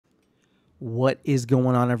What is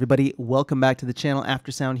going on, everybody? Welcome back to the channel.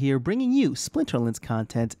 Aftersound here, bringing you Splinterlands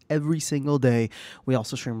content every single day. We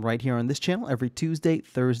also stream right here on this channel every Tuesday,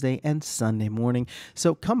 Thursday, and Sunday morning.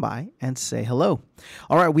 So come by and say hello.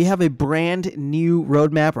 All right, we have a brand new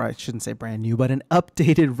roadmap, or I shouldn't say brand new, but an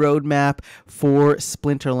updated roadmap for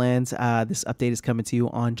Splinterlands. This update is coming to you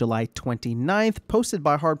on July 29th, posted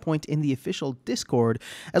by Hardpoint in the official Discord,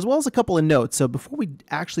 as well as a couple of notes. So before we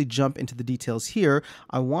actually jump into the details here,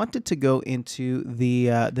 I wanted to go into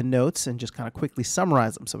the notes and just kind of quickly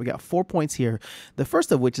summarize them. So we got 4 points here. The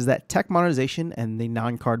first of which is that tech modernization and the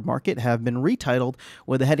non-card market have been retitled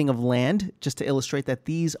with the heading of land, just to illustrate that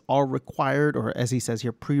these are required, or as he says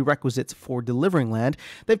here, prerequisites for delivering land.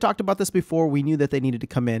 They've talked about this before. We knew that they needed to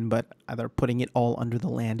come in, but they're putting it all under the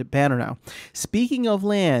land banner now. Speaking of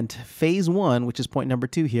land, phase 1, which is point number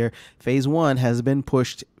 2 here, phase 1 has been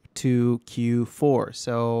pushed to Q4.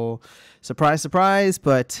 So surprise, surprise,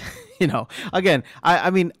 but you know, again, I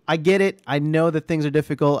mean, I get it. I know that things are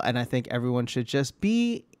difficult, and I think everyone should just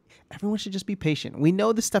be patient. We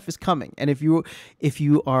know this stuff is coming, and if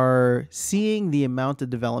you are seeing the amount of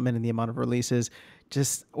development and the amount of releases,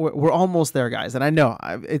 just we're almost there, guys. And I know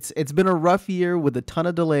it's been a rough year with a ton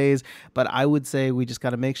of delays, but I would say we just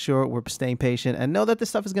got to make sure we're staying patient and know that this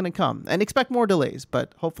stuff is going to come, and expect more delays,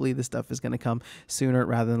 but hopefully this stuff is going to come sooner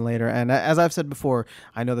rather than later. And as I've said before,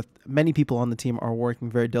 I know that many people on the team are working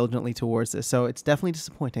very diligently towards this, so it's definitely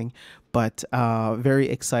disappointing, but very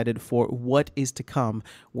excited for what is to come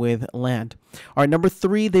with land. All right, number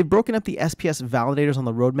 3, they've broken up the SPS validators on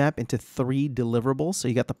the roadmap into 3 deliverables. So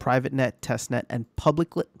you got the private net, test net, and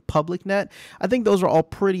public net. I think those are all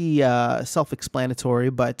pretty self-explanatory,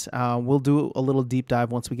 but we'll do a little deep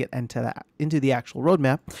dive once we get into the actual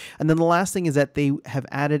roadmap. And then the last thing is that they have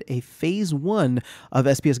added a phase 1 of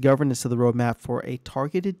SPS governance to the roadmap for a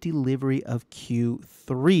targeted delivery of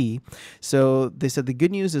Q3. So they said the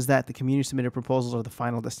good news is that the community submitted proposals are the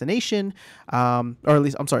final destination, or at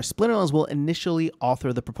least, I'm sorry, Splinterlands will initially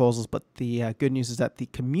author the proposals, but the good news is that the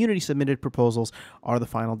community submitted proposals are the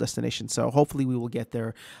final destination. So hopefully we will get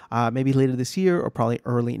there maybe later this year or probably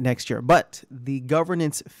early next year. But the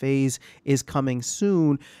governance phase is coming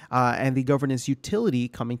soon, and the governance utility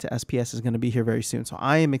coming to SPS is going to be here very soon. So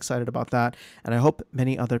I am excited about that, and I hope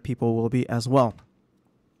many other people will be as well.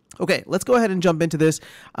 Okay, let's go ahead and jump into this.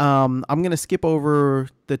 I'm going to skip over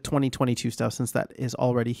the 2022 stuff since that is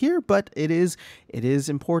already here, but it is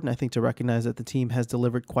important, I think, to recognize that the team has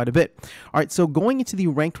delivered quite a bit. All right, so going into the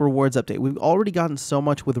ranked rewards update, we've already gotten so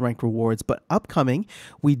much with ranked rewards, but upcoming,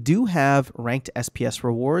 we do have ranked SPS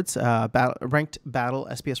rewards, ranked battle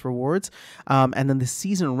SPS rewards, and then the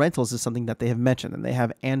season rentals is something that they have mentioned, and they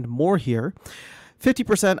have and more here.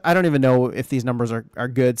 50%, I don't even know if these numbers are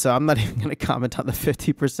good, so I'm not even going to comment on the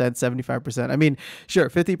 50%, 75%. I mean, sure,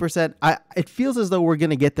 50%. It feels as though we're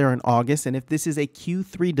going to get there in August, and if this is a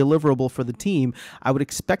Q3 deliverable for the team, I would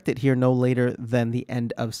expect it here no later than the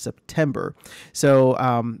end of September. So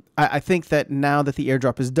I think that now that the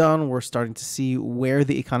airdrop is done, we're starting to see where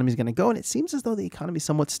the economy is going to go, and it seems as though the economy is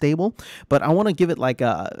somewhat stable, but I want to give it like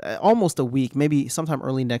almost a week, maybe sometime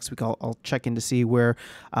early next week. I'll check in to see where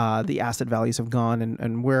the asset values have gone,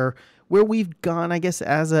 and where we've gone, I guess,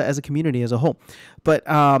 as a community as a whole. But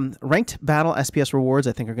ranked battle SPS rewards,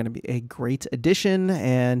 I think, are going to be a great addition,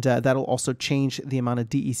 and that'll also change the amount of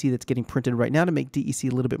DEC that's getting printed right now to make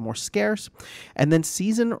DEC a little bit more scarce. And then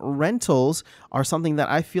season rentals are something that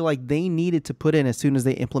I feel like they needed to put in as soon as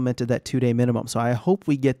they implemented that 2-day minimum. So I hope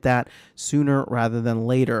we get that sooner rather than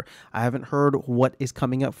later. I haven't heard what is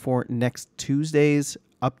coming up for next Tuesday's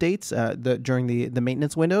updates during the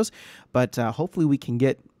maintenance windows, but hopefully we can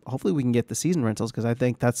get the season rentals, because I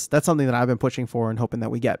think that's something that I've been pushing for and hoping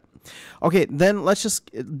that we get. Okay, then let's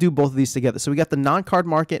just do both of these together. So we got the non-card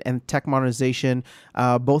market and tech modernization.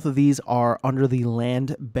 Both of these are under the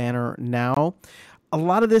land banner now. A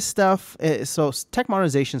lot of this stuff, so tech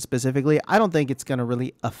modernization specifically, I don't think it's going to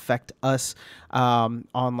really affect us on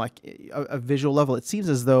like a visual level. It seems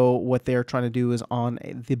as though what they're trying to do is on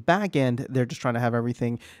the back end, they're just trying to have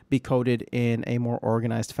everything be coded in a more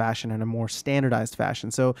organized fashion and a more standardized fashion.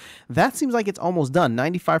 So that seems like it's almost done,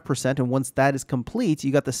 95%. And once that is complete,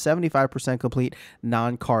 you got the 75% complete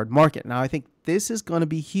non-card market. Now, I think this is going to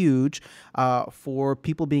be huge for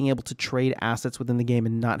people being able to trade assets within the game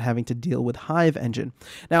and not having to deal with Hive Engine.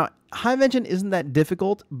 Now, Hive Engine isn't that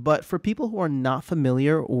difficult, but for people who are not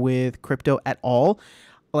familiar with crypto at all,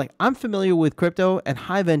 like I'm familiar with crypto, and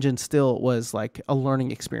Hive Engine still was like a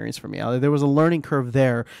learning experience for me. There was a learning curve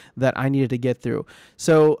there that I needed to get through.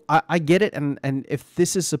 So I get it. And if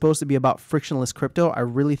this is supposed to be about frictionless crypto, I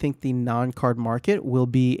really think the non-card market will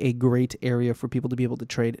be a great area for people to be able to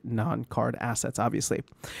trade non-card assets, obviously.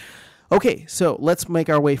 Okay, so let's make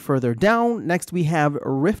our way further down. Next, we have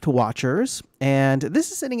Rift Watchers, and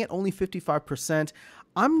this is sitting at only 55%.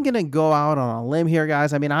 I'm going to go out on a limb here,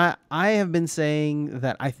 guys. I mean, I have been saying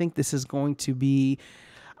that I think this is going to be,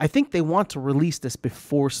 I think they want to release this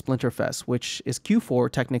before Splinterfest, which is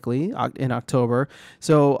Q4 technically in October.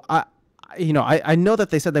 So I know that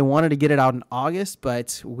they said they wanted to get it out in August,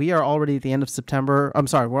 but we are already at the end of September. I'm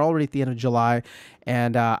sorry, we're already at the end of July.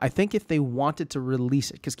 And I think if they wanted to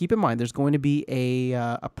release it, because keep in mind, there's going to be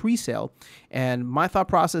a pre-sale. And my thought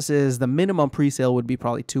process is the minimum pre-sale would be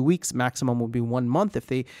probably 2 weeks. Maximum would be 1 month if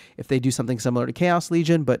they do something similar to Chaos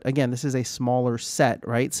Legion. But again, this is a smaller set,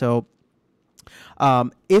 right? So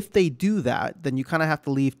if they do that, then you kind of have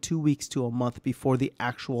to leave 2 weeks to a month before the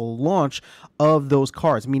actual launch of those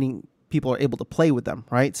cards, meaning people are able to play with them,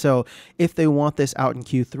 right? So if they want this out in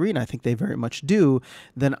Q3, and I think they very much do,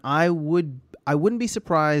 then I wouldn't be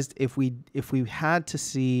surprised if we had to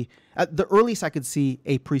see, at the earliest I could see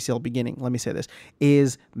a pre-sale beginning, let me say this,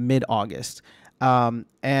 is mid-August.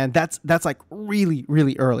 And that's like really,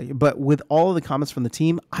 really early. But with all of the comments from the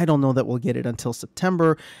team, I don't know that we'll get it until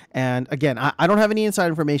September. And again, I don't have any inside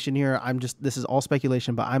information here. This is all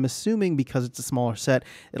speculation, but I'm assuming because it's a smaller set,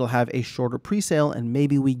 it'll have a shorter pre-sale, and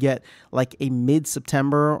maybe we get like a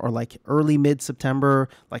mid-September or like early mid-September,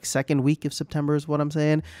 like second week of September is what I'm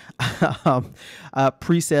saying.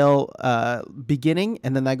 Pre-sale beginning,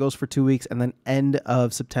 and then that goes for 2 weeks, and then end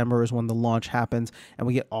of September is when the launch happens, and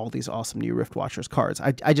we get all these awesome new Rift Watchers cards.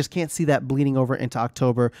 I just can't see that bleeding over into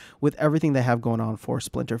October with everything they have going on for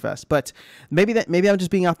Splinterfest. But maybe I'm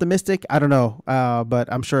just being optimistic. I don't know.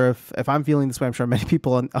 But I'm sure if I'm feeling this way, I'm sure many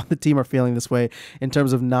people on the team are feeling this way in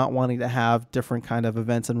terms of not wanting to have different kind of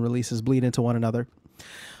events and releases bleed into one another.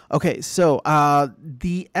 Okay, so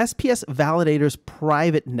the SPS Validators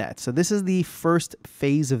private net. So this is the first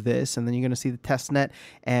phase of this, and then you're going to see the test net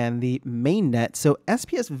and the main net. So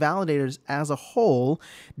SPS Validators as a whole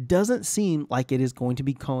doesn't seem like it is going to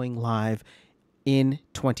be going live in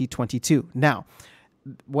 2022. Now,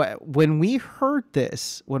 when we heard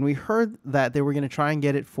that they were going to try and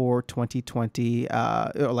get it for 2020,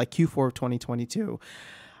 or like Q4 of 2022,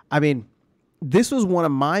 I mean, this was one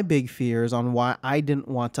of my big fears on why I didn't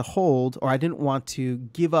want to hold, or I didn't want to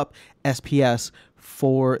give up SPS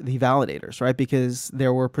for the validators, right? Because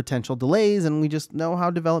there were potential delays, and we just know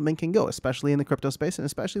how development can go, especially in the crypto space and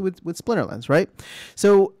especially with Splinterlands, right?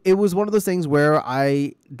 So it was one of those things where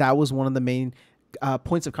that was one of the main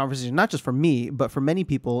points of conversation, not just for me, but for many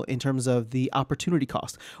people in terms of the opportunity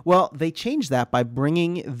cost. Well, they changed that by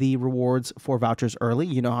bringing the rewards for vouchers early.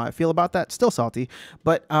 You know how I feel about that. Still salty.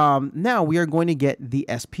 But now we are going to get the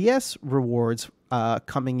SPS rewards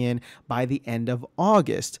coming in by the end of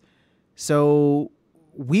August. So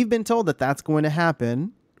we've been told that that's going to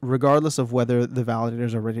happen regardless of whether the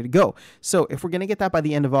validators are ready to go. So if we're going to get that by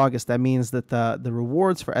the end of August, that means that the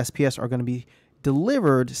rewards for SPS are going to be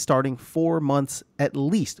delivered starting 4 months, at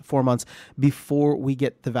least 4 months before we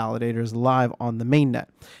get the validators live on the mainnet.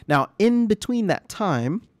 Now, in between that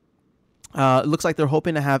time, it looks like they're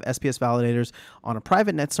hoping to have SPS validators on a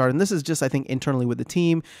private net start. And this is just, I think, internally with the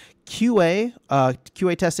team. QA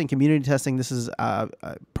testing, community testing, this is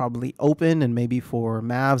probably open and maybe for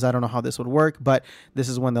Mavs. I don't know how this would work, but this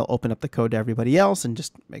is when they'll open up the code to everybody else and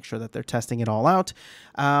just make sure that they're testing it all out.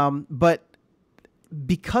 But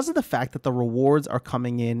because of the fact that the rewards are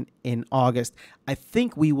coming in August, I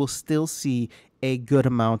think we will still see a good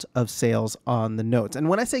amount of sales on the nodes. And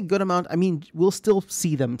when I say good amount, I mean we'll still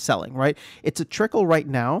see them selling, right? It's a trickle right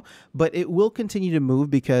now, but it will continue to move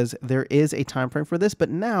because there is a time frame for this. But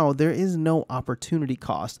now there is no opportunity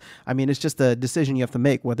cost. I mean, it's just a decision you have to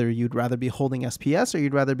make whether you'd rather be holding SPS or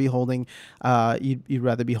you'd rather be holding you'd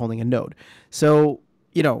rather be holding a node. So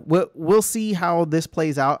you know, we'll see how this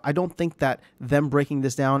plays out. I don't think that them breaking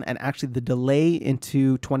this down and actually the delay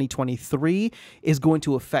into 2023 is going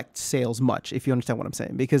to affect sales much, if you understand what I'm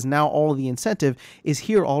saying, because now all of the incentive is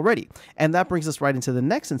here already. And that brings us right into the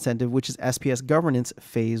next incentive, which is SPS Governance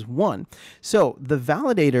Phase 1. So the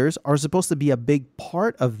validators are supposed to be a big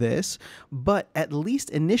part of this, but at least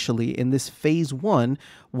initially in this Phase 1,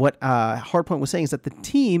 what Hardpoint was saying is that the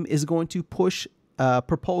team is going to push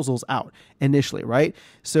proposals out initially, right?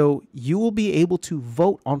 So you will be able to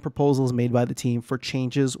vote on proposals made by the team for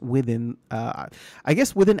changes within, I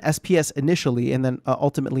guess, within SPS initially, and then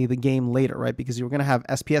ultimately the game later, right? Because you're going to have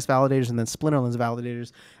SPS validators and then Splinterlands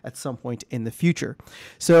validators at some point in the future.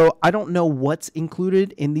 So I don't know what's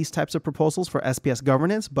included in these types of proposals for SPS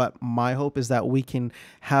governance, but my hope is that we can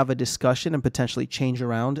have a discussion and potentially change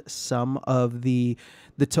around some of the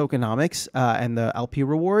tokenomics and the LP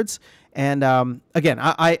rewards. And again,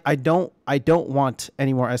 I don't want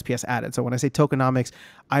any more SPS added. So when I say tokenomics,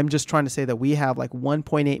 I'm just trying to say that we have like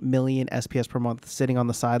 1.8 million SPS per month sitting on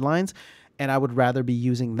the sidelines, and I would rather be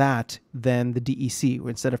using that than the DEC.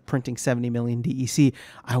 Instead of printing 70 million DEC,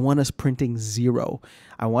 I want us printing zero.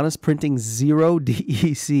 I want us printing zero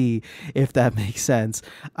DEC, if that makes sense.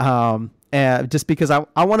 Just because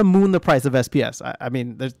I want to moon the price of SPS. I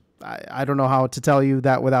mean, I don't know how to tell you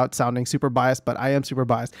that without sounding super biased, but I am super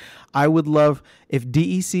biased. I would love if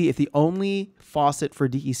DEC, if the only faucet for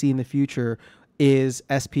DEC in the future is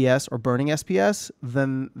SPS or burning SPS,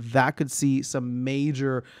 then that could see some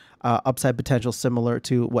major upside potential similar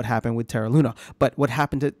to what happened with Terra Luna. But what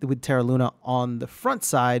happened with Terra Luna on the front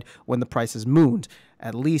side when the price is mooned,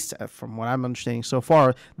 at least from what I'm understanding so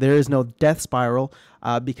far, there is no death spiral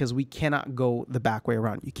because we cannot go the back way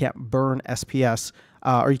around. You can't burn SPS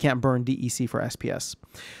or you can't burn DEC for SPS.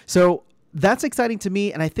 So that's exciting to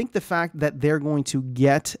me. And I think the fact that they're going to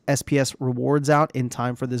get SPS rewards out in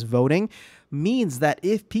time for this voting means that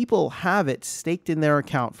if people have it staked in their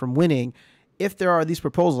account from winning, if there are these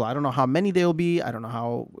proposals, I don't know how many they'll be, I don't know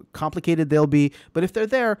how complicated they'll be, but if they're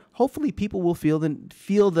there, hopefully people will feel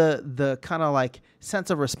the kind of like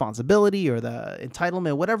sense of responsibility or the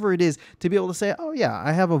entitlement, whatever it is, to be able to say, oh yeah,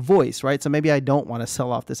 I have a voice, right? So maybe I don't want to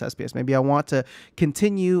sell off this SPS. Maybe I want to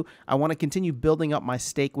continue building up my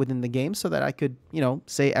stake within the game so that I could,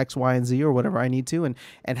 say X, Y, and Z or whatever I need to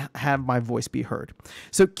and have my voice be heard.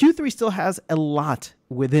 So Q3 still has a lot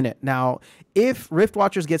within it. Now, if Rift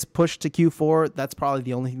Watchers gets pushed to Q4, that's probably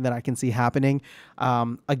the only thing that I can see happening.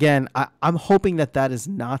 Again, I'm hoping that is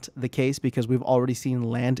not the case because we've already seen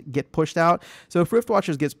land get pushed out. So if Rift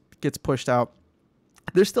Watchers gets pushed out,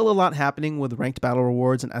 there's still a lot happening with ranked battle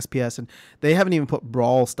rewards and SPS, and they haven't even put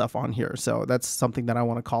Brawl stuff on here. So that's something that I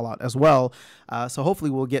want to call out as well. So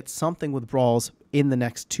hopefully we'll get something with Brawls in the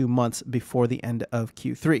next 2 months before the end of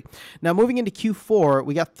Q3. Now, moving into Q4,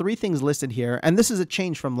 we got 3 things listed here, and this is a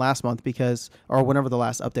change from last month or whenever the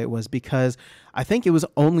last update was, because I think it was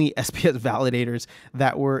only SPS validators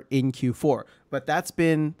that were in Q4. But that's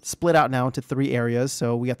been split out now into 3 areas.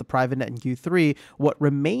 So we got the private net in Q3. What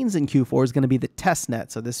remains in Q4 is going to be the test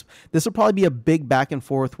net. So this will probably be a big back and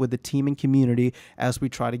forth with the team and community as we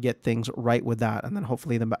try to get things right with that. And then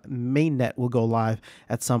hopefully the main net will go live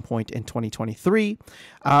at some point in 2023.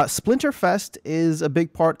 Splinterfest is a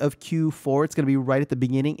big part of Q4. It's going to be right at the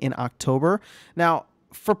beginning in October. Now,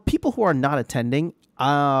 for people who are not attending,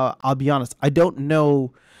 I'll be honest, I don't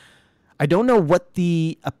know what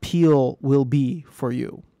the appeal will be for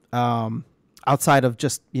you. Outside of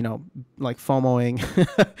just, like FOMOing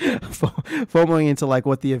into like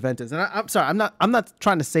what the event is. And I'm sorry, I'm not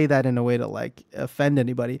trying to say that in a way to like offend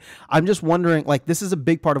anybody. I'm just wondering, like, this is a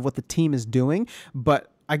big part of what the team is doing, but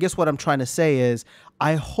I guess what I'm trying to say is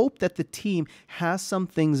I hope that the team has some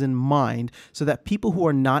things in mind so that people who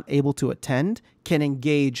are not able to attend can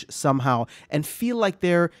engage somehow and feel like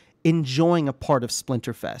they're enjoying a part of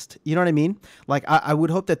Splinterfest. You know what I mean? Like, I would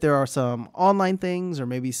hope that there are some online things or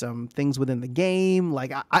maybe some things within the game.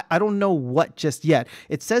 Like, I don't know what just yet.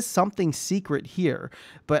 It says something secret here,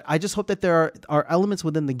 but I just hope that there are elements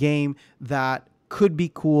within the game that could be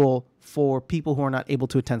cool for people who are not able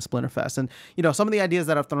to attend Splinterfest. And, some of the ideas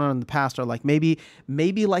that I've thrown out in the past are like maybe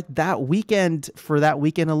like that weekend, for that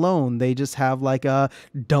weekend alone, they just have like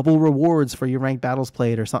double rewards for your ranked battles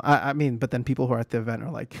played or something. I mean, but then people who are at the event are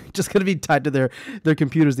like just going to be tied to their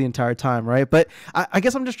computers the entire time, right? But I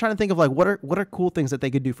guess I'm just trying to think of like what are cool things that they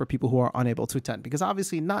could do for people who are unable to attend, because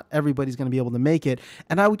obviously not everybody's going to be able to make it.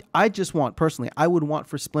 And I would want for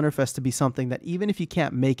Splinterfest to be something that even if you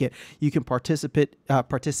can't make it, you can participate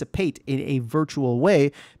in a virtual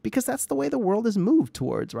way, because that's the way the world is moved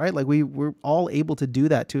towards, right? Like we're all able to do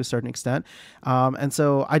that to a certain extent. And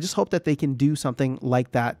so I just hope that they can do something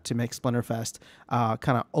like that to make Splinterfest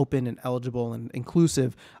kind of open and eligible and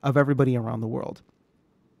inclusive of everybody around the world.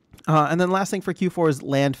 And then last thing for Q4 is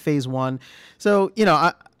Land Phase 1. So,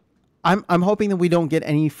 I'm hoping that we don't get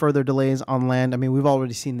any further delays on Land. I mean, we've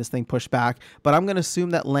already seen this thing pushed back, but I'm going to assume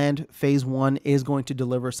that Land Phase 1 is going to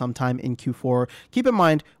deliver sometime in Q4. Keep in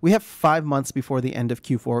mind, we have 5 months before the end of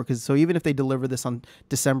Q4, so even if they deliver this on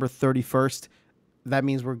December 31st, that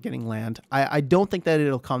means we're getting land. I don't think that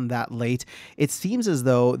it'll come that late. It seems as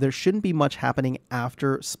though there shouldn't be much happening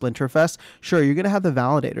after Splinterfest. Sure, you're going to have the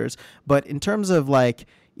validators, but in terms of like,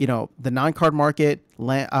 you know, the non-card market,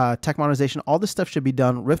 tech monetization, all this stuff should be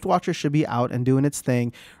done. Riftwatcher should be out and doing its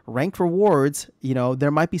thing. Ranked rewards, you know,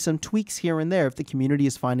 there might be some tweaks here and there if the community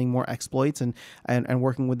is finding more exploits and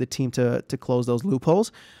working with the team to close those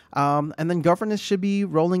loopholes. And then governance should be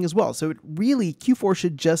rolling as well. So it really, Q4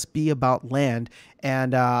 should just be about land.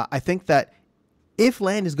 And I think that if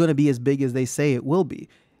land is going to be as big as they say it will be,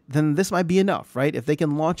 then this might be enough, right? If they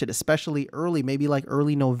can launch it, especially early, maybe like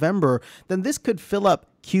early November, then this could fill up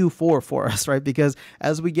Q4 for us, right? Because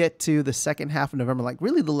as we get to the second half of November, like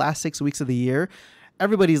really the last 6 weeks of the year,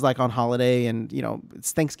 everybody's like on holiday, and, you know,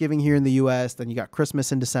 it's Thanksgiving here in the US, then you got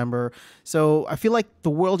Christmas in December. So I feel like the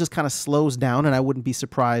world just kind of slows down, and I wouldn't be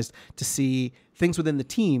surprised to see things within the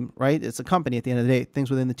team, right? It's a company at the end of the day,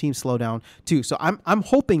 things within the team slow down too. So I'm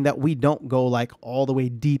hoping that we don't go like all the way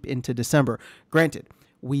deep into December. Granted,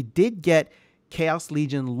 we did get Chaos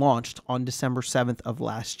Legion launched on December 7th of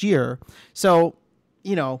last year. So,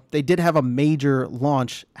 you know, they did have a major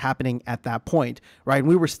launch happening at that point, right? And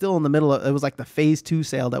we were still in the middle of, it was like the phase 2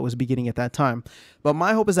 sale that was beginning at that time. But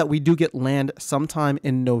my hope is that we do get land sometime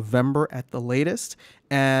in November at the latest.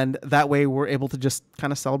 And that way we're able to just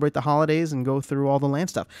kind of celebrate the holidays and go through all the land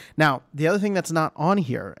stuff. Now, the other thing that's not on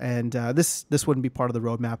here, and this wouldn't be part of the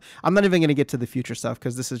roadmap. I'm not even going to get to the future stuff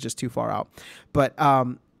because this is just too far out. But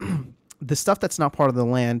the stuff that's not part of the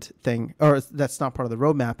land thing, or that's not part of the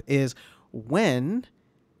roadmap, is when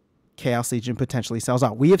Chaos Legion potentially sells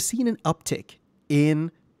out. We have seen an uptick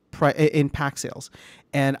in pack sales,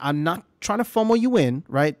 and I'm not trying to FOMO you in,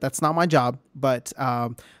 right? That's not my job, but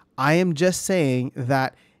I am just saying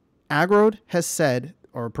that Aggroed has said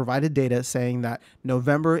or provided data saying that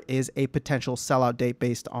November is a potential sellout date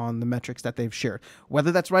based on the metrics that they've shared.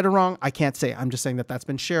 Whether that's right or wrong, I can't say. I'm just saying that that's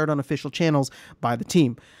been shared on official channels by the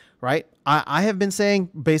team. Right? I have been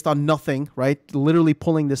saying, based on nothing, right, literally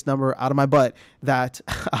pulling this number out of my butt, that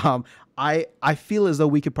I feel as though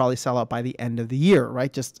we could probably sell out by the end of the year,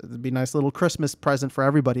 right? Just it'd be a nice little Christmas present for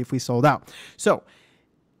everybody if we sold out. So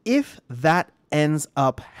if that ends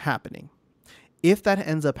up happening,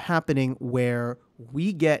 where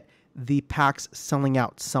we get the packs selling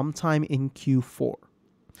out sometime in Q4,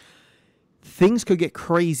 things could get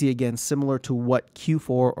crazy again, similar to what Q4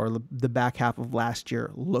 or the back half of last year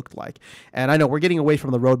looked like. And I know we're getting away from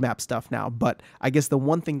the roadmap stuff now, but I guess the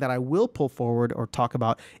one thing that I will pull forward or talk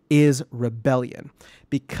about is Rebellion.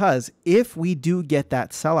 Because if we do get that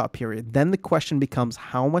sellout period, then the question becomes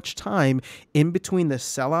how much time in between the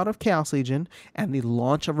sellout of Chaos Legion and the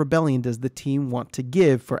launch of Rebellion does the team want to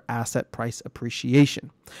give for asset price appreciation?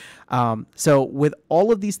 So with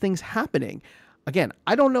all of these things happening, again,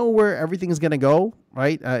 I don't know where everything is going to go,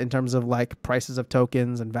 right? In terms of like prices of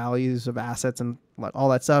tokens and values of assets and like all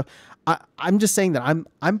that stuff. I'm just saying that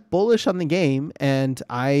I'm bullish on the game, and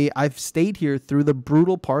I've stayed here through the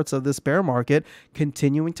brutal parts of this bear market,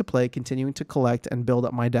 continuing to play, continuing to collect and build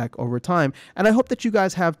up my deck over time. And I hope that you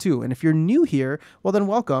guys have too. And if you're new here, well then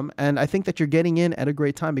welcome. And I think that you're getting in at a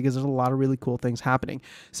great time because there's a lot of really cool things happening.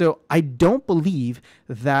 So I don't believe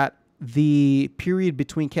that the period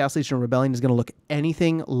between Chaos Legion and Rebellion is going to look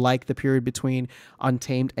anything like the period between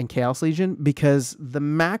Untamed and Chaos Legion, because the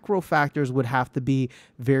macro factors would have to be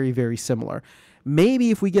very, very similar. Maybe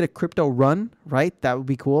if we get a crypto run, right, that would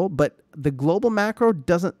be cool, but the global macro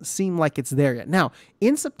doesn't seem like it's there yet. Now,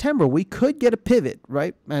 in September, we could get a pivot,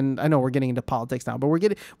 right? And I know we're getting into politics now, but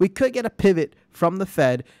we could get a pivot from the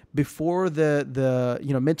Fed before the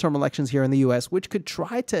midterm elections here in the US, which could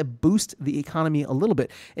try to boost the economy a little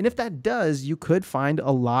bit. And if that does, you could find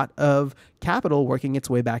a lot of capital working its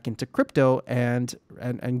way back into crypto and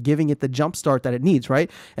giving it the jump start that it needs,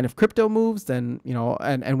 right? And if crypto moves, then,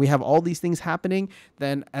 and we have all these things happening,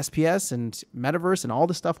 then SPS and Metaverse and all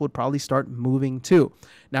this stuff would probably start moving too.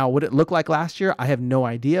 Now, would it look like last year? I have no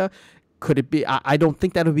idea. Could it be? I don't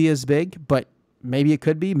think that would be as big, but maybe it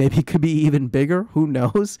could be. Maybe it could be even bigger. Who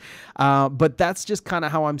knows? But that's just kind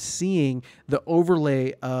of how I'm seeing the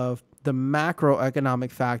overlay of the macroeconomic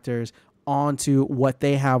factors onto what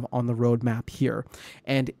they have on the roadmap here.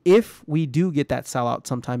 And if we do get that sellout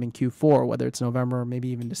sometime in Q4, whether it's November or maybe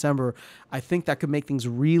even December, I think that could make things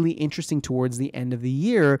really interesting towards the end of the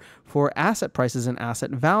year for asset prices and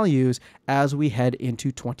asset values as we head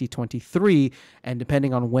into 2023, and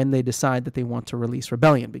depending on when they decide that they want to release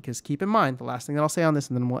Rebellion. Because keep in mind, the last thing that I'll say on this,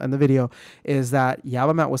 and then we'll end the video, is that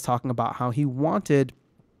Yabamat was talking about how he wanted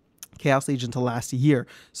Chaos Legion to last a year.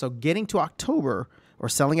 So getting to October or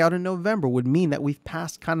selling out in November would mean that we've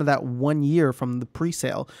passed kind of that 1 year from the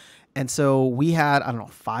pre-sale. And so we had, I don't know,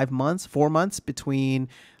 4 months between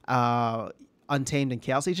Untamed and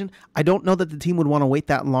Chaos Agent. I don't know that the team would want to wait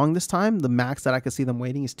that long this time. The max that I could see them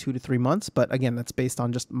waiting is 2 to 3 months. But again, that's based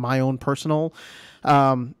on just my own personal,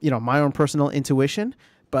 my own personal intuition.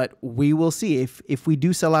 But we will see. If we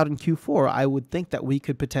do sell out in Q4, I would think that we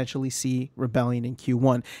could potentially see Rebellion in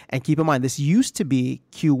Q1. And keep in mind, this used to be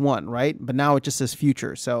Q1, right? But now it just says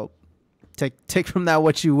future. So take from that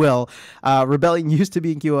what you will. Rebellion used to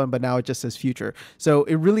be in Q1, but now it just says future. So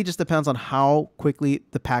it really just depends on how quickly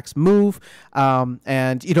the packs move. And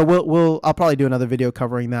I'll probably do another video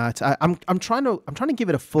covering that. I'm trying to give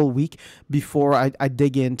it a full week before I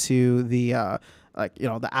dig into the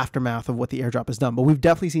the aftermath of what the airdrop has done. But we've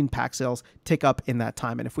definitely seen pack sales tick up in that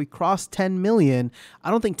time. And if we cross 10 million,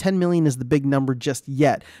 I don't think 10 million is the big number just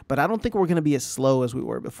yet, but I don't think we're going to be as slow as we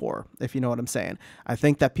were before, if you know what I'm saying. I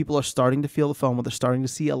think that people are starting to feel the FOMO. They're starting to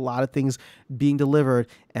see a lot of things being delivered,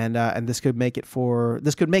 and this could make for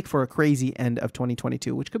a crazy end of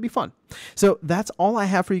 2022, which could be fun. So that's all I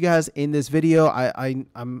have for you guys in this video.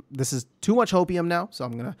 This is too much hopium now, so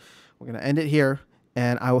we're gonna end it here.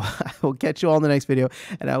 And I will catch you all in the next video,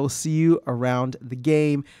 and I will see you around the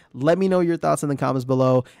game. Let me know your thoughts in the comments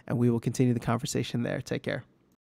below, and we will continue the conversation there. Take care.